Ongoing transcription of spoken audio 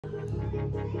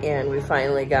and we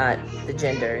finally got the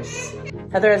genders.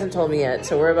 Heather hasn't told me yet,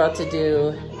 so we're about to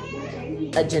do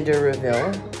a gender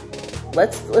reveal.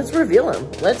 Let's reveal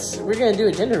them. We're gonna do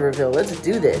a gender reveal. Let's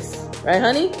do this. Right,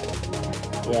 honey?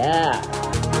 Yeah.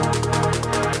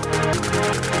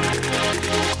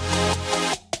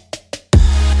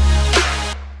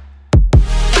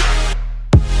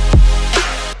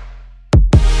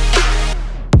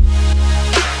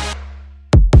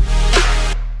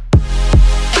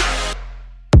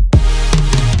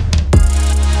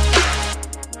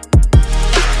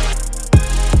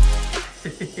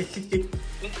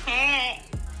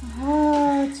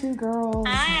 Oh, two girls.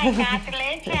 Hi,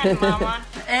 congratulations, Mama.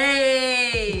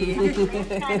 Hey!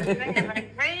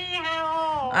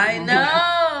 I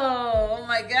know! Oh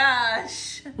my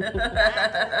gosh!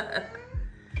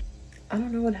 I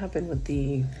don't know what happened with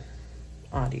the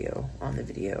audio on the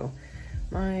video.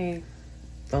 My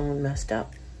phone messed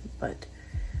up, but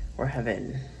we're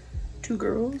having two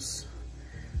girls,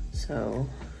 so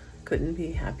couldn't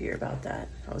be happier about that.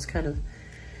 I was kind of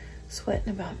sweating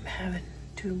about having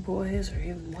two boys or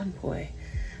even one boy.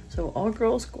 So all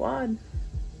girl squad,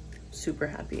 super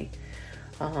happy.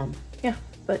 Yeah,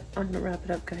 but I'm gonna wrap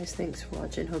it up, guys. Thanks for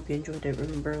watching. Hope you enjoyed it.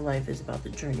 Remember, life is about the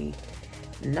journey,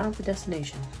 not the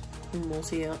destination. And we'll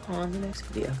see you on the next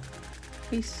video.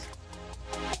 Peace.